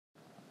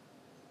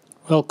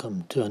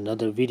Welcome to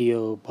another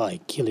video by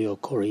Kilio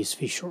Corey's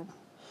Fishroom.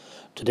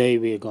 Today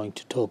we are going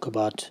to talk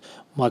about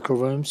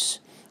microworms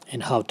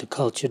and how to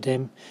culture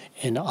them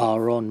and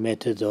our own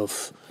method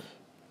of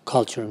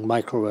culturing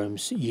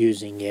microworms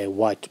using a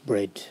white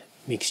bread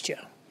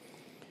mixture.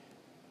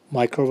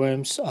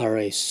 Microworms are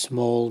a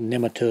small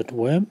nematode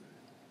worm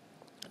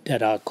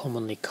that are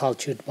commonly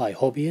cultured by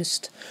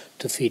hobbyists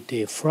to feed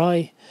their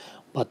fry,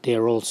 but they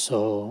are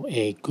also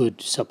a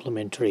good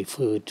supplementary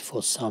food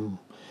for some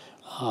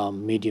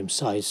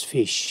medium-sized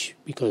fish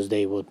because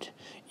they would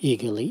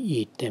eagerly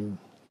eat them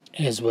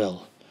as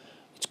well.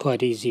 It's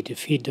quite easy to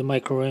feed the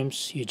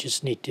microworms. You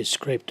just need to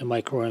scrape the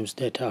microworms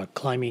that are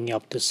climbing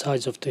up the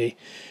sides of the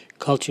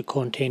culture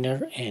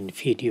container and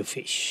feed your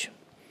fish.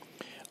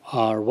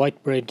 Our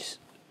white bread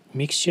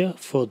mixture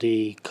for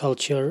the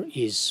culture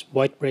is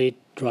white bread,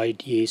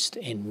 dried yeast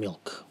and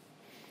milk.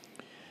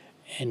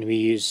 And we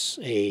use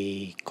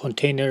a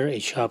container, a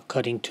sharp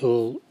cutting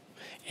tool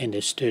and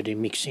a sturdy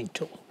mixing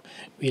tool.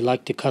 We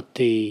like to cut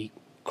the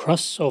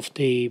crusts of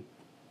the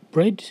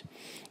bread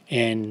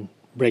and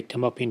break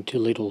them up into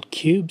little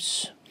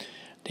cubes.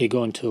 They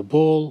go into a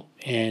bowl,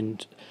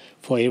 and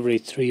for every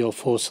 3 or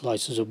 4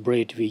 slices of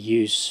bread we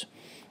use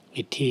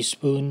a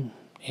teaspoon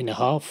and a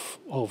half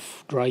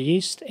of dry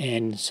yeast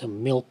and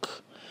some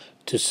milk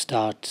to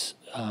start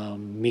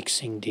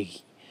mixing the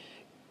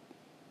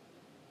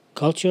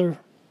culture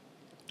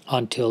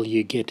until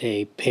you get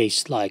a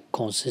paste-like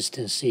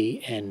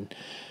consistency and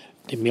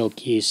the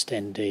milk, yeast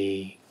and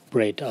the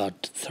bread are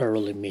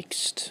thoroughly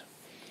mixed.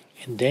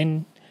 And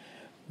then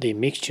the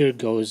mixture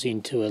goes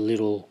into a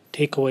little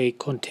takeaway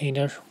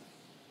container,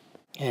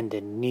 and the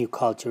new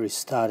culture is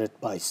started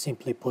by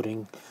simply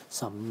putting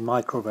some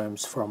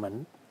microworms from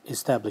an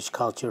established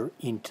culture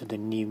into the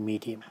new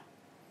medium.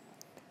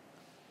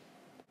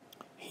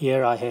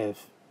 Here I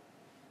have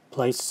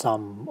placed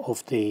some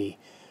of the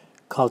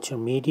culture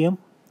medium,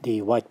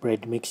 the white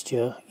bread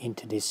mixture,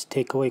 into this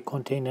takeaway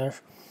container.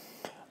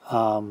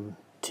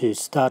 To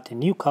start a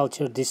new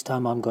culture, this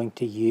time I'm going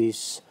to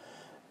use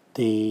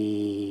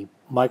the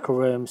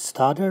microworm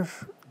starter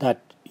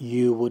that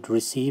you would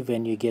receive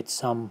when you get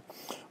some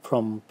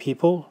from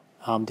people.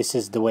 This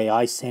is the way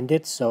I send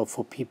it. So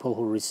for people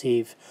who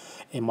receive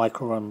a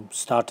microworm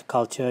starter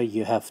culture,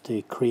 you have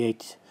to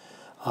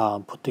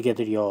put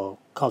together your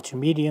culture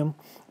medium,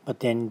 but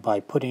then by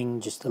putting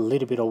just a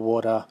little bit of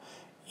water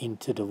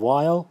into the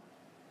vial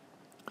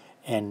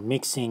and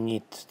mixing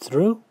it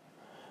through,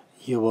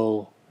 you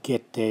will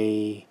get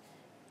the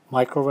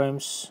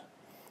microworms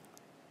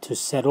to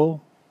settle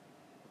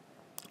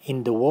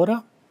in the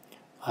water.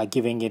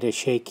 Giving it a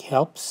shake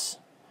helps,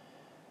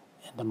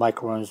 and the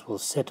microworms will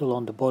settle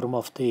on the bottom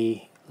of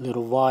the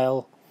little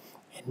vial,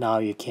 and now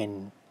you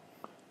can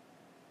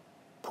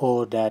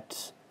pour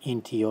that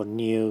into your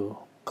new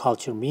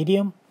culture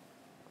medium,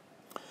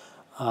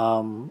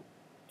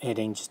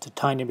 adding just a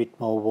tiny bit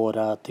more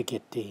water to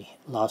get the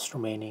last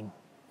remaining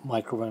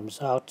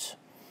microworms out.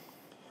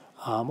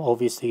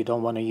 Obviously you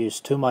don't want to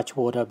use too much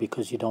water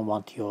because you don't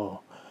want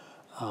your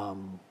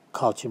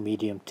culture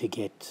medium to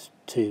get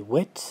too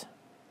wet.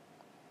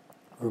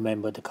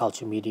 Remember, the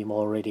culture medium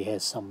already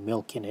has some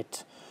milk in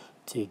it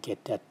to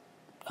get that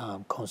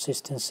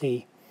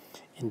consistency.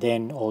 And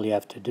then all you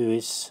have to do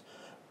is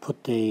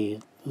put the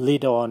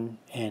lid on,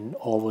 and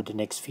over the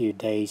next few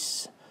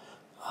days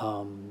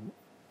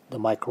the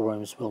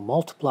microworms will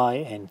multiply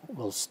and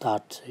will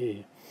start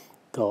to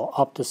go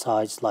up the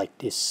sides like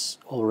this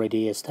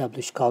already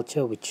established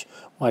culture, which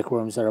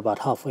microworms are about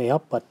halfway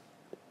up, but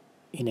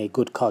in a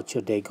good culture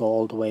they go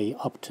all the way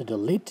up to the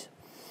lid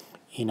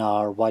in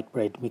our white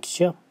bread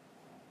mixture.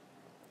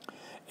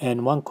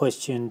 And one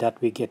question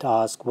that we get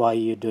asked, why are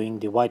you doing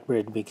the white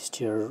bread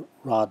mixture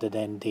rather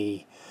than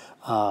the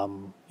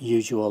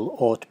usual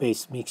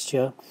oat-based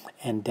mixture,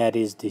 and that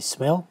is the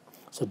smell.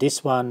 So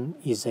this one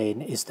is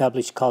an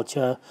established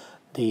culture.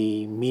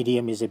 The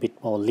medium is a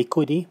bit more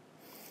liquidy,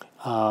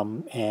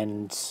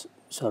 and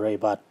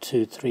about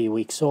 2-3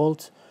 weeks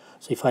old.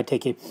 So if I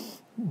take a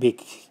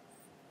big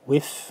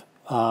whiff,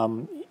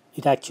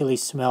 it actually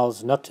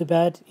smells not too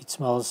bad. It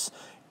smells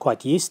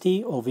quite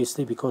yeasty,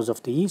 obviously because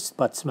of the yeast,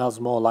 but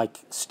smells more like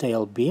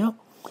stale beer,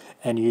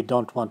 and you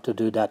don't want to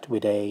do that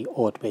with a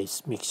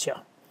oat-based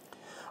mixture.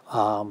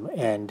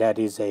 And that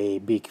is a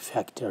big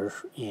factor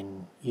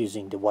in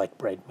using the white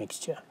bread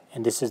mixture.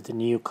 And this is the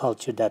new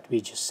culture that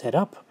we just set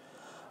up.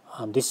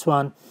 This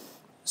one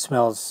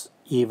smells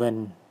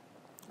even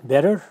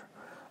better.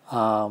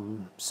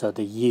 So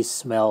the yeast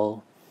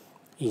smell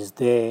is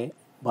there,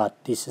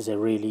 but this is a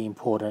really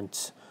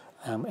important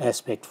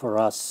aspect for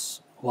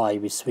us, why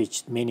we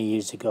switched many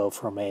years ago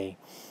from a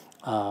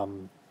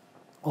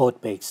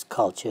oat-based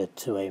culture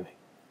to a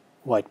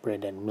white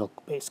bread and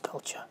milk-based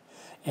culture.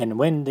 And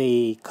when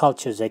the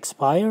cultures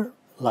expire,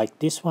 like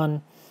this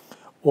one,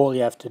 all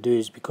you have to do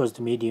is, because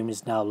the medium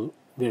is now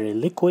very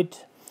liquid,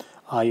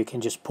 you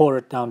can just pour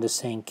it down the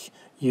sink,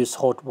 use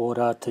hot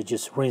water to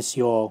just rinse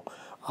your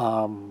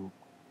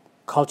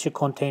culture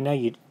container,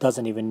 it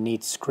doesn't even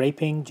need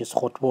scraping, just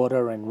hot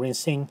water and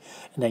rinsing,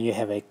 and then you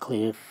have a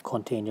clear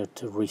container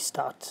to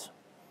restart.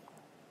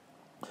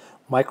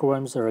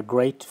 Microworms are a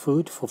great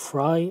food for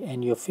fry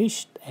and your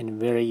fish, and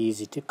very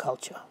easy to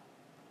culture.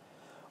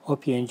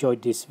 Hope you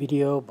enjoyed this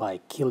video by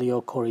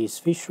Kilio Corey's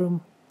Fish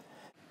Room,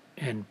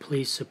 and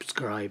please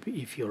subscribe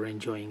if you're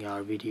enjoying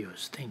our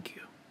videos. Thank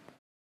you.